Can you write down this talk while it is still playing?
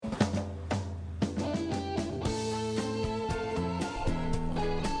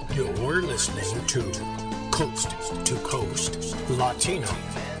You're listening to Coast to Coast Latino.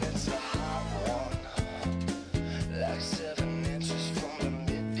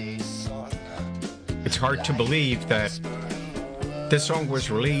 It's hard to believe that this song was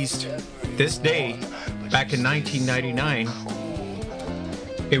released this day back in 1999.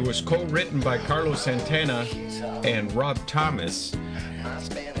 It was co-written by Carlos Santana and Rob Thomas.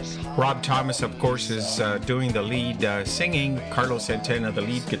 Rob Thomas, of course, is doing the lead singing. Carlos Santana, the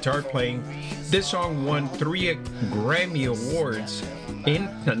lead guitar playing. This song won 3 Grammy Awards in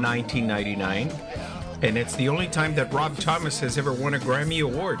 1999. And it's the only time that Rob Thomas has ever won a Grammy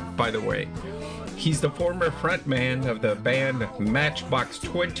Award, by the way. He's the former frontman of the band Matchbox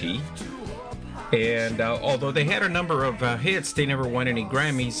 20. And although they had a number of hits, they never won any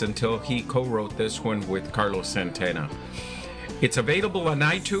Grammys until he co-wrote this one with Carlos Santana. It's available on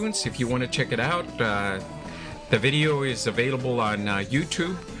iTunes if you want to check it out. The video is available on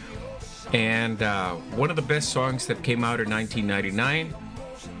YouTube. And one of the best songs that came out in 1999.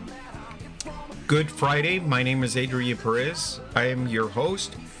 Good Friday. My name is Adrian Perez. I am your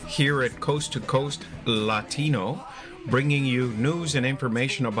host here at Coast to Coast Latino, bringing you news and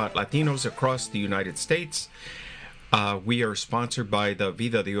information about Latinos across the United States. We are sponsored by the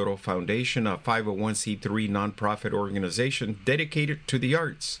Vida de Oro Foundation, a 501c3 nonprofit organization dedicated to the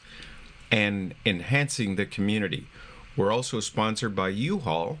arts and enhancing the community. We're also sponsored by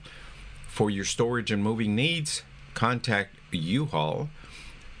U-Haul. For your storage and moving needs, contact U-Haul.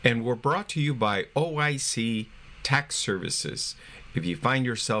 And we're brought to you by OIC Tax Services. If you find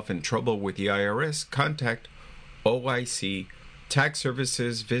yourself in trouble with the IRS, contact OIC Tax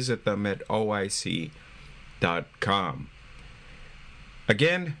Services. Visit them at oic.com.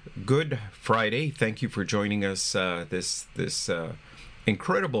 Again, Good Friday. Thank you for joining us this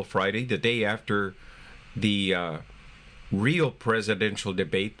incredible Friday, the day after the real presidential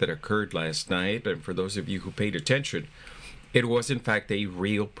debate that occurred last night. And for those of you who paid attention, it was in fact a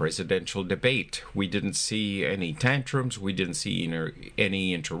real presidential debate. We didn't see any tantrums. We didn't see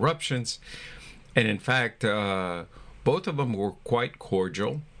any interruptions. And in fact, both of them were quite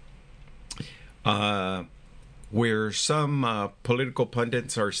cordial. Where some political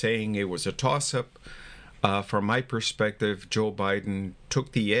pundits are saying it was a toss-up, from my perspective, Joe Biden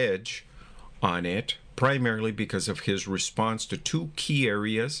took the edge on it, primarily because of his response to 2 key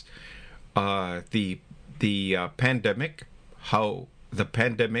areas. The pandemic, how the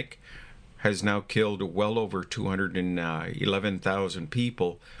pandemic has now killed well over 211,000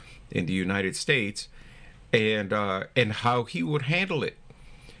 people in the United States, and how he would handle it,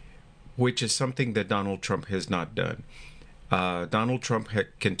 which is something that Donald Trump has not done. Donald Trump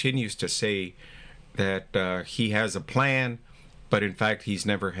continues to say that he has a plan, but in fact he's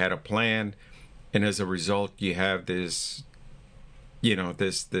never had a plan, and as a result you have this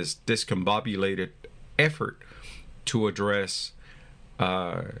discombobulated effort to address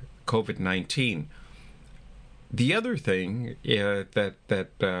COVID-19. The other thing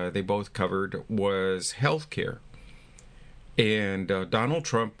that they both covered was healthcare. And Donald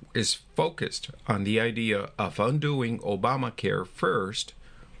Trump is focused on the idea of undoing Obamacare first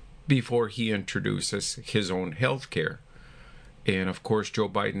before he introduces his own health care. And of course, Joe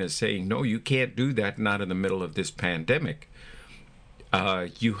Biden is saying, no, you can't do that, not in the middle of this pandemic.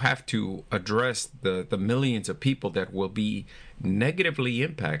 You have to address the millions of people that will be negatively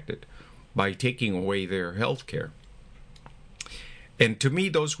impacted by taking away their health care. And to me,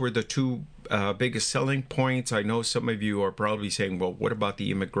 those were the 2 biggest selling points. I know some of you are probably saying, well, what about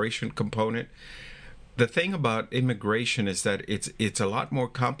the immigration component? The thing about immigration is that it's a lot more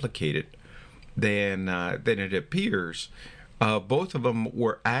complicated than it appears. Both of them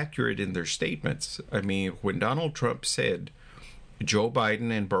were accurate in their statements. I mean, when Donald Trump said Joe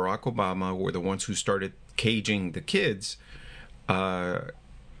Biden and Barack Obama were the ones who started caging the kids,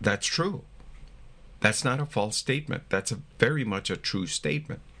 that's true. That's not a false statement. That's very much a true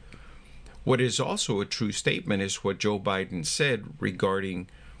statement. What is also a true statement is what Joe Biden said regarding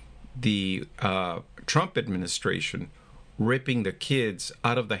the Trump administration ripping the kids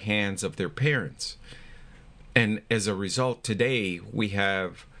out of the hands of their parents. And as a result, today we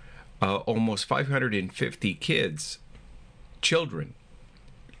have almost 550 kids, children,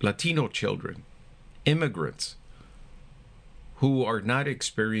 Latino children, immigrants, who are not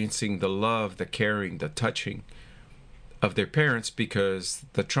experiencing the love, the caring, the touching of their parents because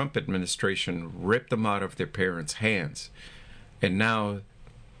the Trump administration ripped them out of their parents' hands. And now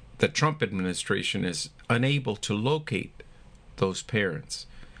the Trump administration is unable to locate those parents.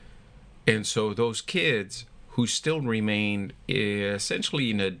 And so those kids who still remain essentially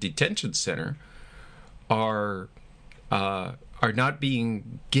in a detention center are are not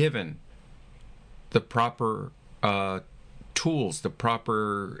being given the proper tools, the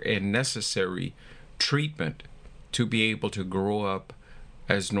proper and necessary treatment to be able to grow up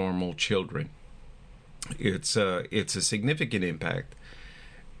as normal children. It's a significant impact,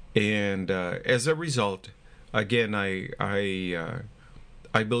 and as a result, again, I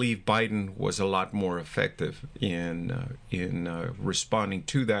believe Biden was a lot more effective in responding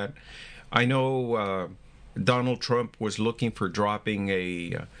to that. I know Donald Trump was looking for dropping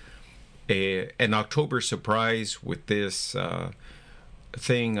an October surprise with this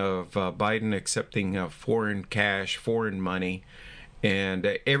thing of Biden accepting foreign cash, foreign money,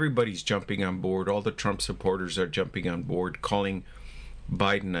 and everybody's jumping on board. All the Trump supporters are jumping on board, calling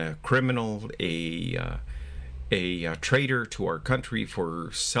Biden a criminal, a traitor to our country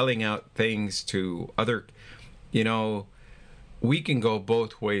for selling out things to other. You know, we can go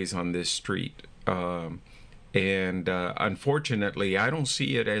both ways on this street. And unfortunately, I don't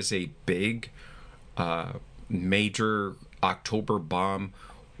see it as a big, major October bomb.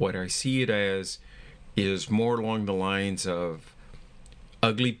 What I see it as is more along the lines of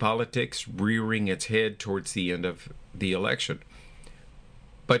ugly politics rearing its head towards the end of the election.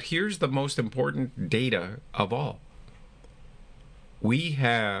 But here's the most important data of all. We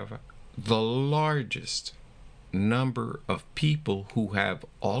have the largest number of people who have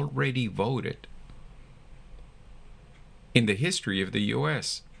already voted in the history of the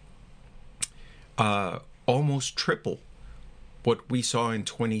U.S. Almost triple what we saw in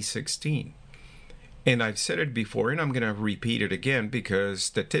 2016. And I've said it before, and I'm going to repeat it again, because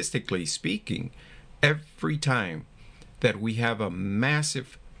statistically speaking, every time that we have a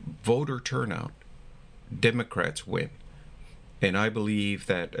massive voter turnout, Democrats win. And I believe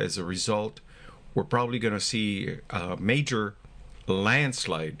that as a result, we're probably going to see a major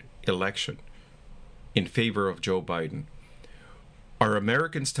landslide election in favor of Joe Biden. Are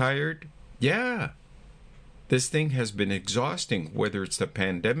Americans tired? Yeah. This thing has been exhausting, whether it's the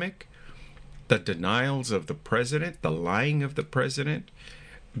pandemic, the denials of the president, the lying of the president,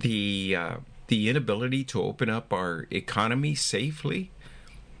 the inability to open up our economy safely,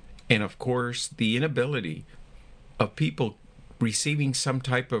 and of course, the inability of people receiving some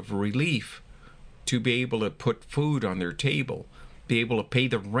type of relief to be able to put food on their table, be able to pay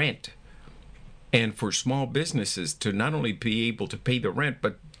the rent, and for small businesses to not only be able to pay the rent,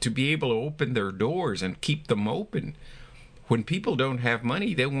 but to be able to open their doors and keep them open. When people don't have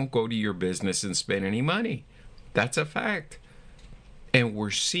money, they won't go to your business and spend any money. That's a fact. And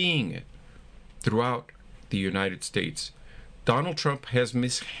we're seeing it throughout the United States. Donald Trump has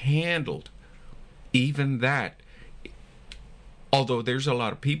mishandled even that. Although there's a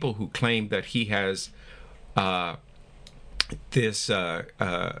lot of people who claim that he has this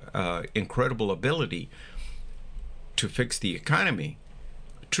incredible ability to fix the economy.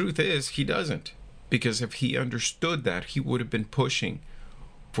 Truth is, he doesn't. Because if he understood that, he would have been pushing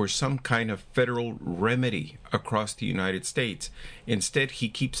for some kind of federal remedy across the United States. Instead, he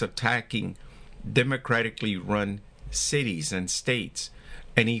keeps attacking democratically run cities and states,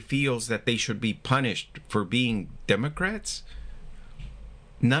 and he feels that they should be punished for being Democrats,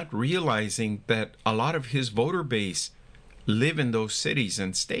 not realizing that a lot of his voter base live in those cities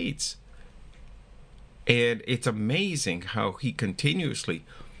and states. And it's amazing how he continuously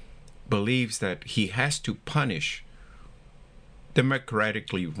believes that he has to punish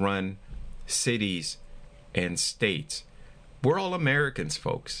democratically run cities and states. We're all Americans,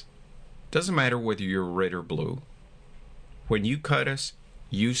 folks. Doesn't matter whether you're red or blue. When you cut us,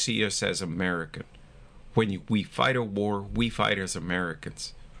 you see us as American. When we fight a war, we fight as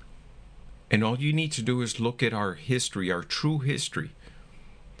Americans. And all you need to do is look at our history, our true history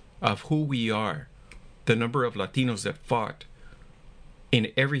of who we are, the number of Latinos that fought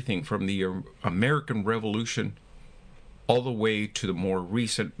in everything from the American Revolution all the way to the more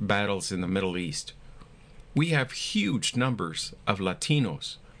recent battles in the Middle East. We have huge numbers of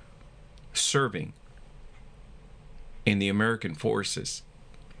Latinos serving in the American forces.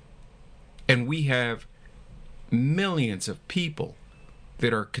 And we have millions of people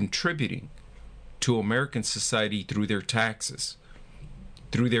that are contributing to American society through their taxes,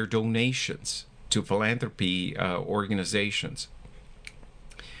 through their donations to philanthropy organizations.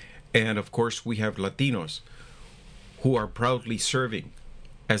 And of course, we have Latinos who are proudly serving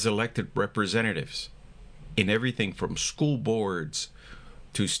as elected representatives in everything from school boards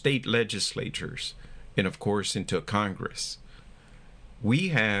to state legislatures, and of course into Congress. We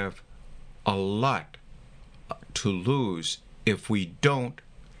have a lot to lose if we don't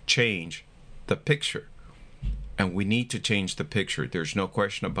change the picture. And we need to change the picture. There's no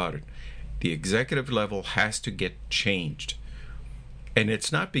question about it. The executive level has to get changed. And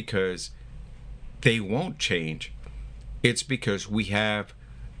it's not because they won't change, it's because we have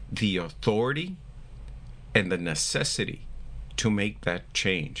the authority and the necessity to make that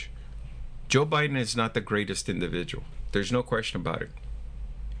change. Joe Biden is not the greatest individual. There's no question about it.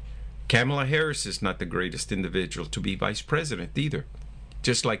 Kamala Harris is not the greatest individual to be vice president either.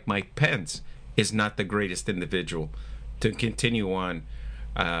 Just like Mike Pence is not the greatest individual to continue on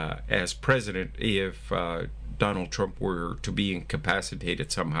as president if Donald Trump were to be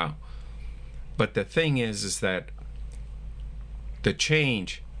incapacitated somehow. But the thing is that the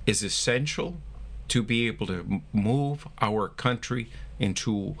change is essential to be able to move our country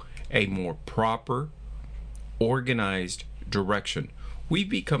into a more proper, organized direction. We've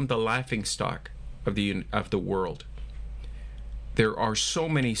become the laughingstock of the world. There are so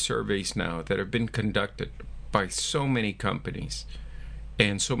many surveys now that have been conducted by so many companies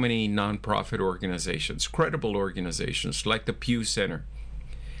and so many nonprofit organizations, credible organizations like the Pew Center.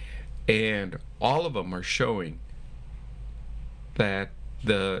 And all of them are showing that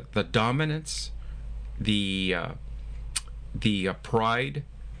the dominance, the pride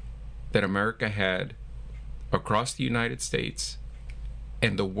that America had across the United States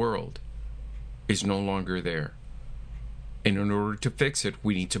and the world is no longer there. And in order to fix it,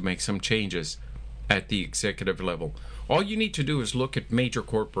 we need to make some changes at the executive level. All you need to do is look at major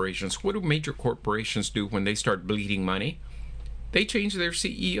corporations. What do major corporations do when they start bleeding money? They change their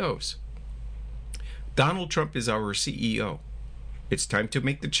CEOs. Donald Trump is our CEO. It's time to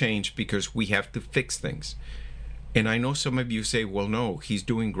make the change because we have to fix things. And I know some of you say, well, no, he's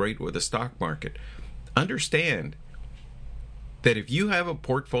doing great with the stock market. Understand that if you have a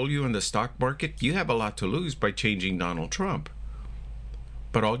portfolio in the stock market, you have a lot to lose by changing Donald Trump.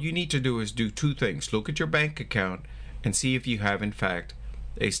 But all you need to do is do two things. Look at your bank account and see if you have, in fact,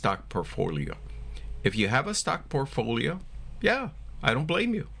 a stock portfolio. If you have a stock portfolio, yeah, I don't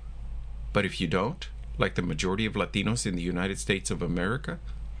blame you. But if you don't, like the majority of Latinos in the United States of America,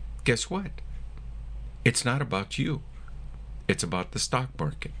 guess what? It's not about you. It's about the stock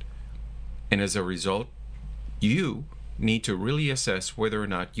market. And as a result, you need to really assess whether or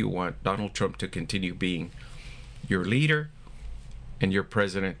not you want Donald Trump to continue being your leader and your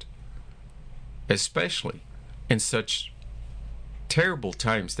president, especially in such terrible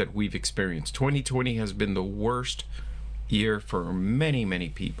times that we've experienced. 2020 has been the worst year for many, many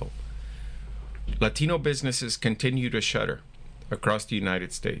people. Latino businesses continue to shutter across the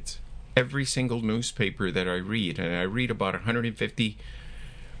United States. Every single newspaper that I read, and I read about 150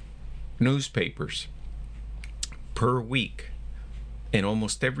 newspapers per week, and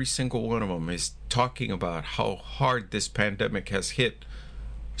almost every single one of them is talking about how hard this pandemic has hit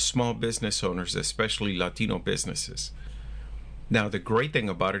small business owners, especially Latino businesses. Now, the great thing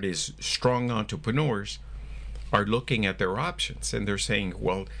about it is strong entrepreneurs are looking at their options and they're saying,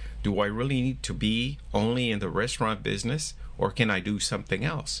 well, do I really need to be only in the restaurant business or can I do something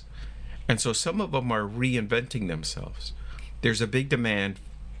else? And so some of them are reinventing themselves. There's a big demand,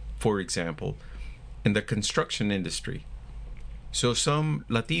 for example, in the construction industry. So some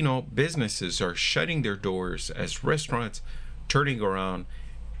Latino businesses are shutting their doors as restaurants, turning around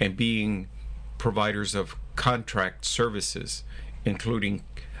and being providers of contract services, including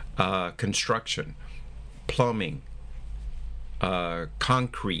construction, plumbing,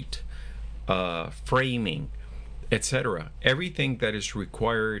 concrete, framing, etc. Everything that is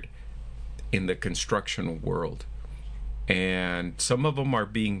required in the construction world. And some of them are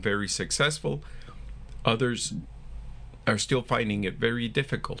being very successful. Others are still finding it very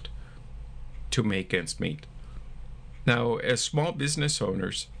difficult to make ends meet. Now, as small business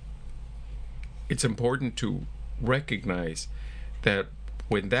owners, it's important to recognize that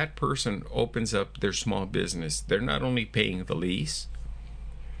when that person opens up their small business, they're not only paying the lease,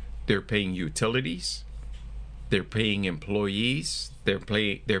 they're paying utilities, they're paying employees, they're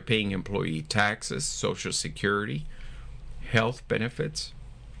paying employee taxes, Social Security, health benefits.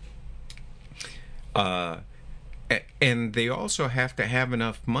 And they also have to have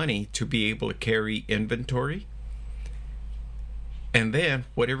enough money to be able to carry inventory. And then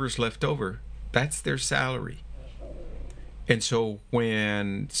whatever's left over, that's their salary. And so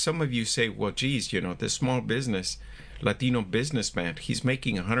when some of you say, well, geez, this small business, Latino businessman, he's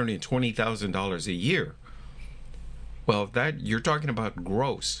making $120,000 a year. Well, that you're talking about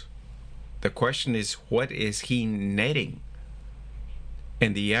gross. The question is, what is he netting?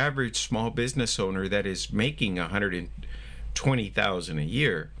 And the average small business owner that is making $120,000 a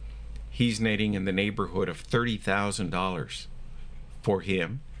year, he's netting in the neighborhood of $30,000 for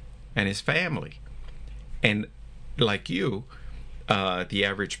him and his family. And like you, the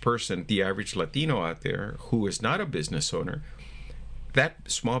average person, the average Latino out there who is not a business owner,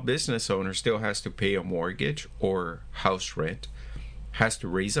 that small business owner still has to pay a mortgage or house rent, has to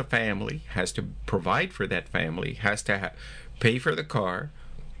raise a family, has to provide for that family, has to pay for the car.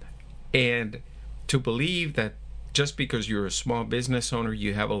 And to believe that just because you're a small business owner,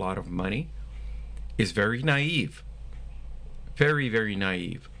 you have a lot of money is very naive. Very, very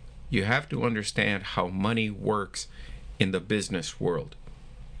naive. You have to understand how money works in the business world.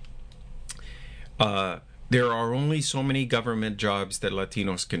 There are only so many government jobs that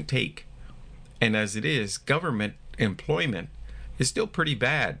Latinos can take. And as it is, government employment is still pretty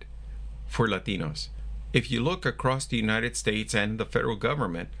bad for Latinos. If you look across the United States and the federal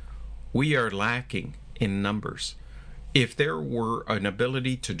government, we are lacking in numbers. If there were an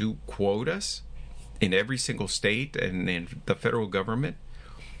ability to do quotas in every single state and in the federal government,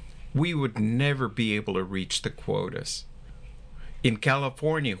 we would never be able to reach the quotas. In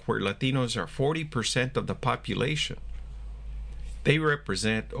California, where Latinos are 40% of the population, they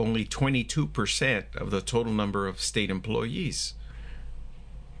represent only 22% of the total number of state employees.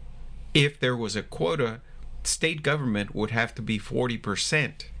 If there was a quota, state government would have to be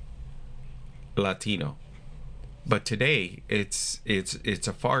 40% Latino. But today, it's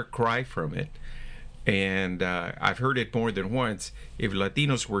a far cry from it. And I've heard it more than once. If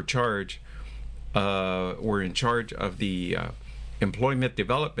Latinos were in charge of the Employment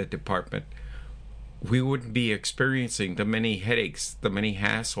Development Department, we wouldn't be experiencing the many headaches, the many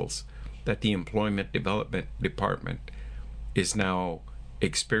hassles that the Employment Development Department is now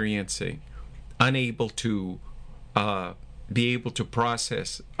experiencing, unable to be able to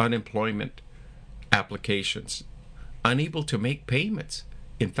process unemployment applications, unable to make payments.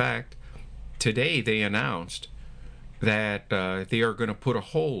 In fact, today they announced that they are going to put a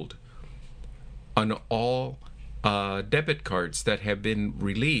hold on all debit cards that have been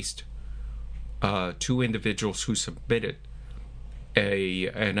released to individuals who submitted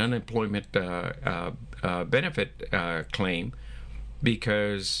an unemployment benefit claim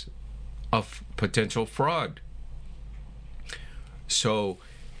because of potential fraud. So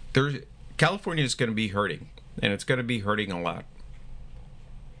California is going to be hurting, and it's going to be hurting a lot.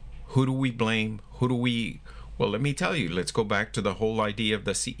 Who do we blame? Well, let me tell you, let's go back to the whole idea of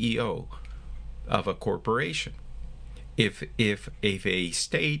the CEO of a corporation. If a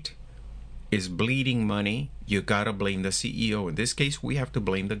state is bleeding money, you got to blame the CEO. In this case, we have to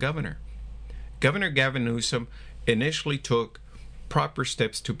blame the governor. Governor Gavin Newsom initially took proper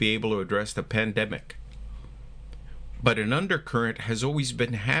steps to be able to address the pandemic. But an undercurrent has always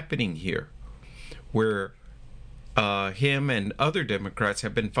been happening here, where him and other Democrats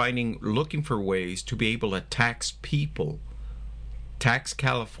have been looking for ways to be able to tax people, tax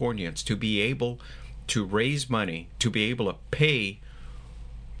Californians, to be able to raise money, to be able to pay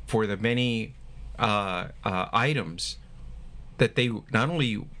for the many items that they not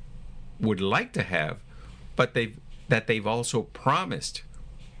only would like to have, but they've also promised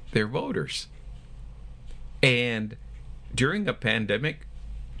their voters. And during a pandemic,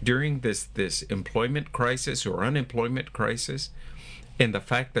 during this employment crisis or unemployment crisis, and the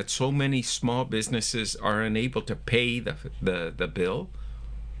fact that so many small businesses are unable to pay the bill,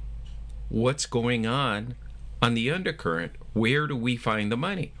 what's going on the undercurrent? Where do we find the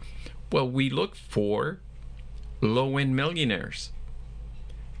money? Well, we look for low-end millionaires.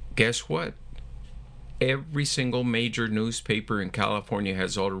 Guess what? Every single major newspaper in California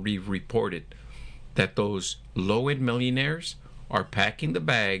has already reported that those low-end millionaires are packing the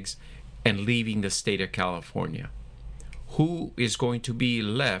bags and leaving the state of California. Who is going to be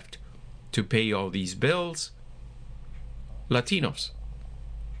left to pay all these bills? Latinos.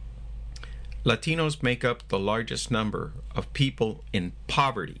 Latinos make up the largest number of people in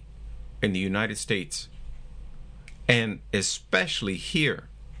poverty in the United States, and especially here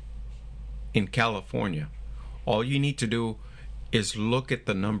in California. All you need to do is look at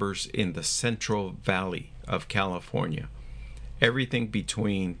the numbers in the Central Valley of California. Everything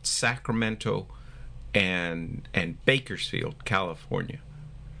between Sacramento and Bakersfield, California.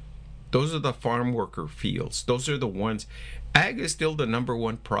 Those are the farm worker fields. Those are the ones. Ag is still the number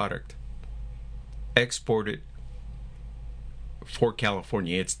one product exported for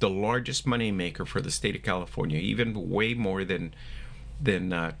California. It's the largest money maker for the state of California, even way more than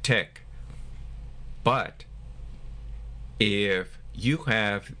tech. But if you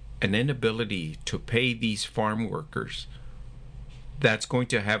have an inability to pay these farm workers, that's going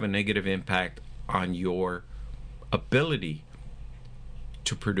to have a negative impact on your ability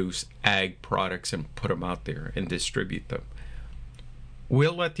to produce ag products and put them out there and distribute them.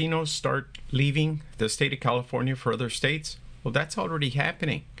 Will Latinos start leaving the state of California for other states? Well, that's already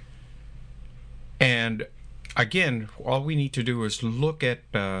happening. And again, all we need to do is look at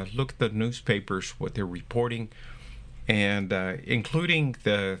the newspapers, what they're reporting, and including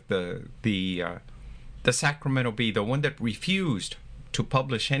the Sacramento Bee, the one that refused to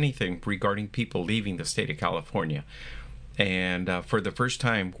publish anything regarding people leaving the state of California. And for the first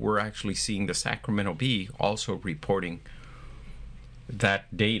time, we're actually seeing the Sacramento Bee also reporting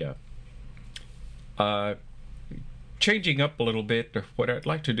that data. Changing up a little bit, what I'd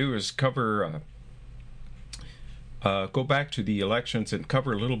like to do is cover, go back to the elections and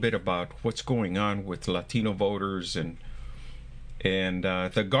cover a little bit about what's going on with Latino voters. And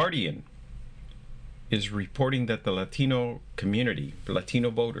The Guardian is reporting that the Latino community, Latino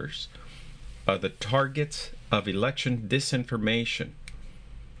voters, are the targets of election disinformation.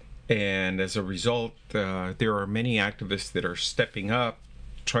 And as a result, there are many activists that are stepping up,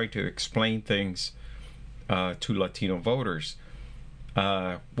 trying to explain things to Latino voters.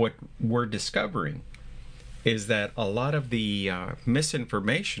 What we're discovering is that a lot of the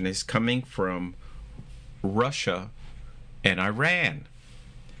misinformation is coming from Russia and Iran.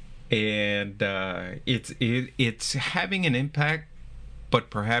 And it's having an impact, but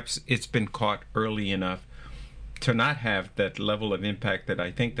perhaps it's been caught early enough to not have that level of impact that I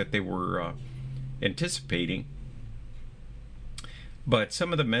think that they were anticipating. But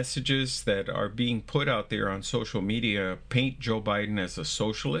some of the messages that are being put out there on social media paint Joe Biden as a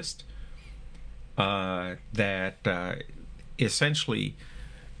socialist, that essentially,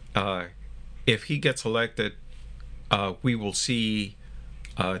 if he gets elected, we will see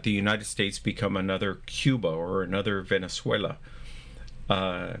the United States become another Cuba or another Venezuela.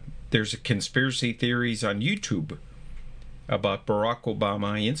 There's conspiracy theories on YouTube about Barack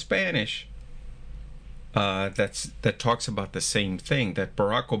Obama in Spanish that talks about the same thing, that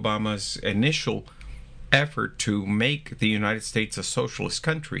Barack Obama's initial effort to make the United States a socialist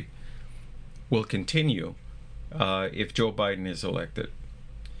country will continue if Joe Biden is elected.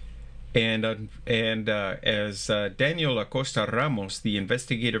 And as Daniel Acosta Ramos, the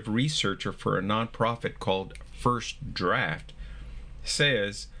investigative researcher for a nonprofit called First Draft,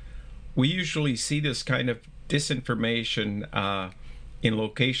 says, we usually see this kind of disinformation in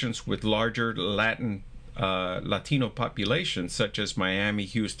locations with larger Latino populations, such as Miami,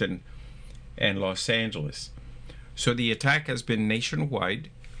 Houston, and Los Angeles. So the attack has been nationwide,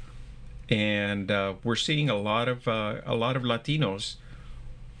 and we're seeing a lot of Latinos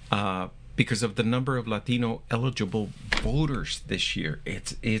because of the number of Latino eligible voters this year.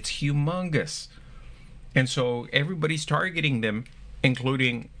 It's humongous, and so everybody's targeting them,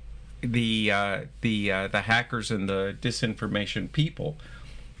 including the hackers and the disinformation people.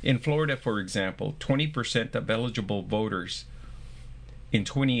 In Florida, for example, 20% of eligible voters in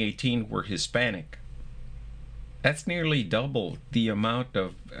 2018 were Hispanic. That's nearly double the amount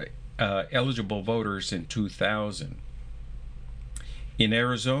of eligible voters in 2000. In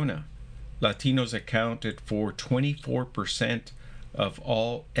Arizona, Latinos accounted for 24% of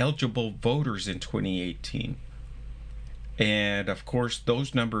all eligible voters in 2018. And of course,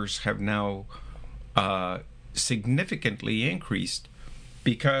 those numbers have now significantly increased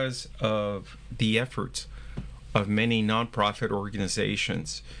because of the efforts of many nonprofit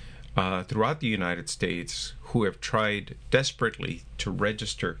organizations throughout the United States who have tried desperately to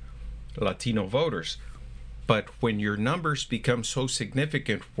register Latino voters. But when your numbers become so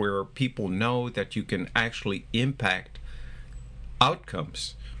significant where people know that you can actually impact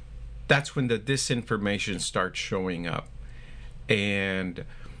outcomes, that's when the disinformation starts showing up. And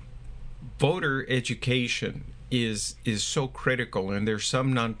voter education is so critical, and there's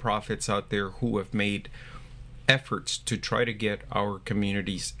some nonprofits out there who have made efforts to try to get our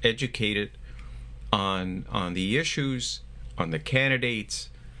communities educated on the issues, on the candidates,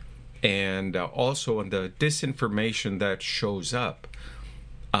 and also on the disinformation that shows up.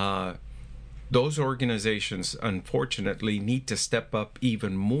 Those organizations, unfortunately, need to step up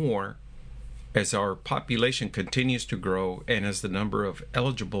even more as our population continues to grow and as the number of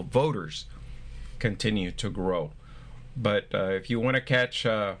eligible voters continue to grow. But if you want to catch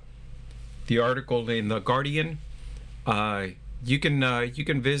the article in The Guardian, you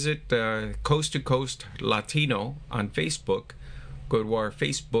can visit Coast to Coast Latino on Facebook. Go to our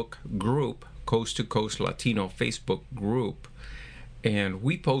Facebook group, Coast to Coast Latino Facebook group, and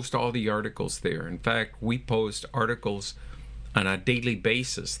we post all the articles there. In fact, we post articles on a daily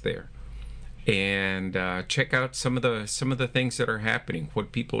basis there. And check out some of the things that are happening,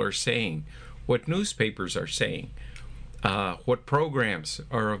 what people are saying, what newspapers are saying, what programs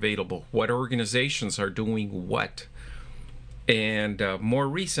are available, what organizations are doing what. And more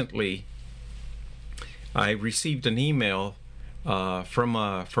recently, I received an email from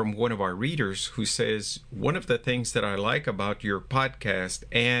one of our readers who says, one of the things that I like about your podcast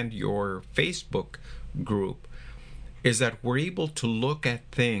and your Facebook group is that we're able to look at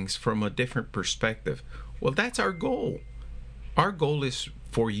things from a different perspective. Well, that's our goal. Our goal is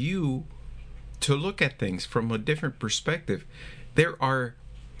for you to look at things from a different perspective. There are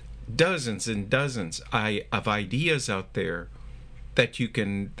dozens and dozens of ideas out there that you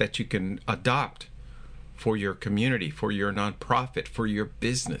can adopt for your community, for your nonprofit, for your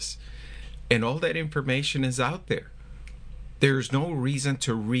business. And all that information is out there. There's no reason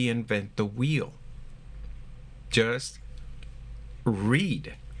to reinvent the wheel. Just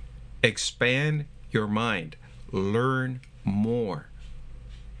read, expand your mind, learn more,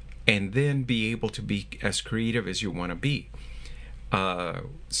 and then be able to be as creative as you want to be.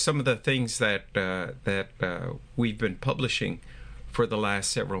 Some of the things that we've been publishing for the last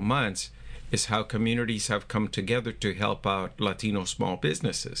several months is how communities have come together to help out Latino small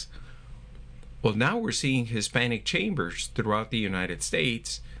businesses. Well, now we're seeing Hispanic chambers throughout the United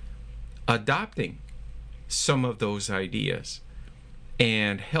States adopting some of those ideas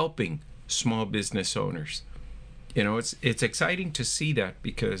and helping small business owners. You know, it's exciting to see that,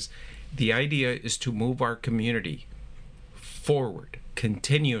 because the idea is to move our community forward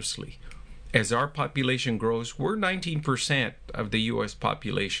continuously. As our population grows, we're 19% of the U.S.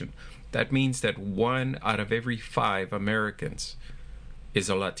 population. That means that 1 out of every 5 Americans is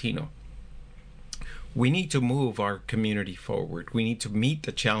a Latino. We need to move our community forward. We need to meet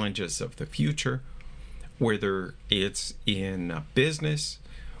the challenges of the future, whether it's in business,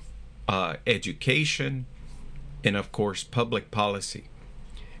 education, and of course, public policy.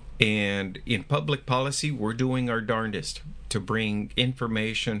 And in public policy, we're doing our darndest to bring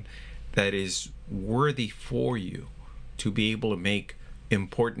information that is worthy for you to be able to make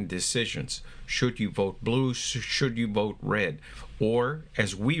important decisions. Should you vote blue? Should you vote red? Or,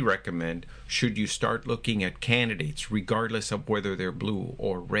 as we recommend, should you start looking at candidates regardless of whether they're blue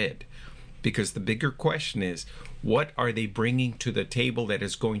or red? Because the bigger question is, what are they bringing to the table that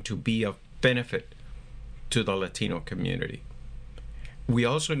is going to be of benefit to the Latino community? We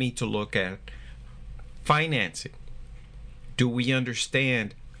also need to look at financing. Do we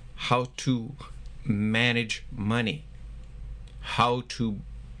understand how to manage money? How to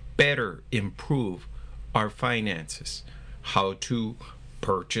better improve our finances? How to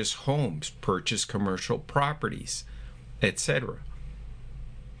purchase homes, purchase commercial properties, etc.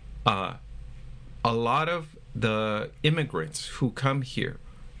 A lot of the immigrants who come here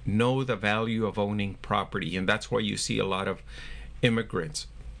know the value of owning property, and that's why you see a lot of immigrants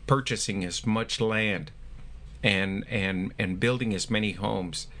purchasing as much land and building as many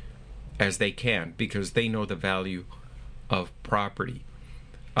homes as they can, because they know the value of property.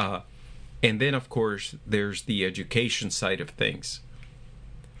 And then, of course, there's the education side of things.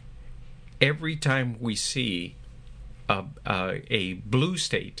 Every time we see a blue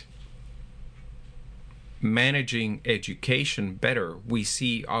state managing education better, we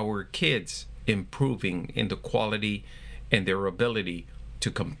see our kids improving in the quality and their ability to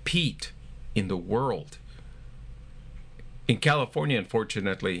compete in the world. In California,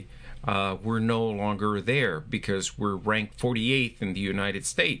 unfortunately, we're no longer there because we're ranked 48th in the United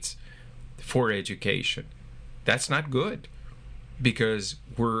States for education. That's not good, because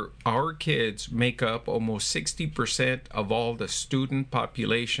our kids make up almost 60% of all the student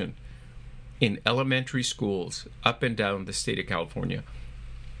population in elementary schools up and down the state of California.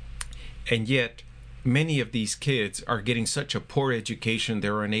 And yet, many of these kids are getting such a poor education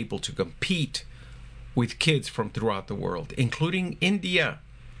they're unable to compete with kids from throughout the world, including India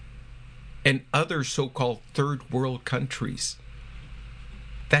and other so-called third world countries.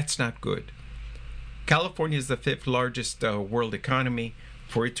 That's not good. California is the 5th largest world economy.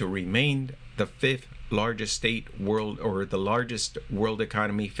 For it to remain the 5th largest state world, or the largest world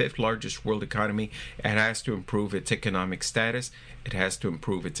economy, 5th largest world economy, it has to improve its economic status, it has to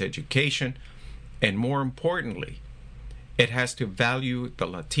improve its education, and more importantly, it has to value the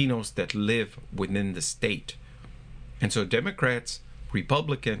Latinos that live within the state. And so Democrats,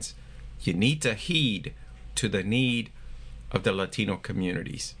 Republicans, you need to heed to the need of the Latino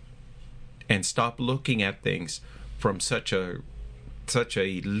communities and stop looking at things from such a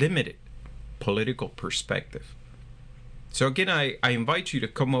limited political perspective. So again, I invite you to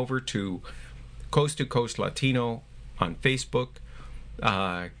come over to Coast Latino on Facebook,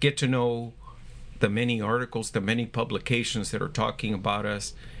 get to know the many articles, the many publications that are talking about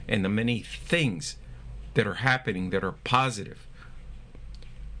us, and the many things that are happening that are positive.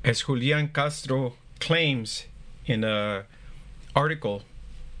 As Julian Castro claims in an article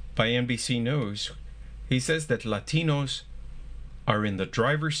by NBC News, he says that Latinos are in the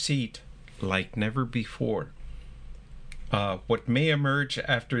driver's seat like never before. What may emerge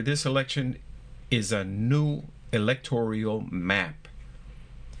after this election is a new electoral map.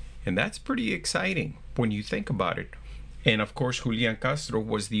 And that's pretty exciting when you think about it. And of course, Julian Castro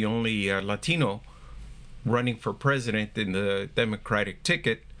was the only Latino running for president in the Democratic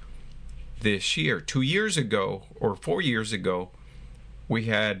ticket this year. 2 years ago, or 4 years ago, we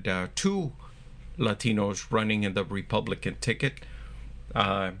had two Latinos running in the Republican ticket.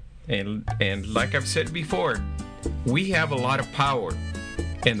 And like I've said before, we have a lot of power.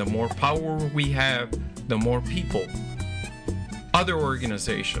 And the more power we have, the more people, other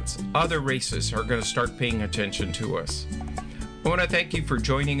organizations, other races are going to start paying attention to us. I want to thank you for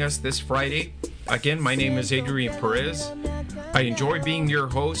joining us this Friday. Again, my name is Adrian Perez. I enjoy being your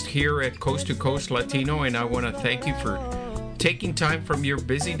host here at Coast to Coast Latino, and I want to thank you for taking time from your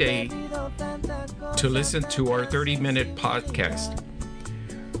busy day to listen to our 30-minute podcast.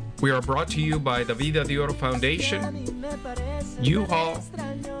 We are brought to you by the Vida de Oro Foundation, U-Haul,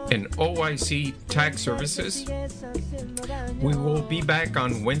 and OIC Tax Services. We will be back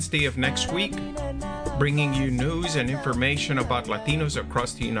on Wednesday of next week, bringing you news and information about Latinos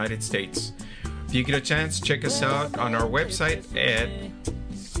across the United States. If you get a chance, check us out on our website at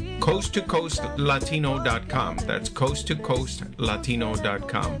coasttocoastlatino.com. That's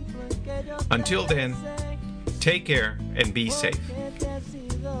coasttocoastlatino.com. Until then, take care and be safe.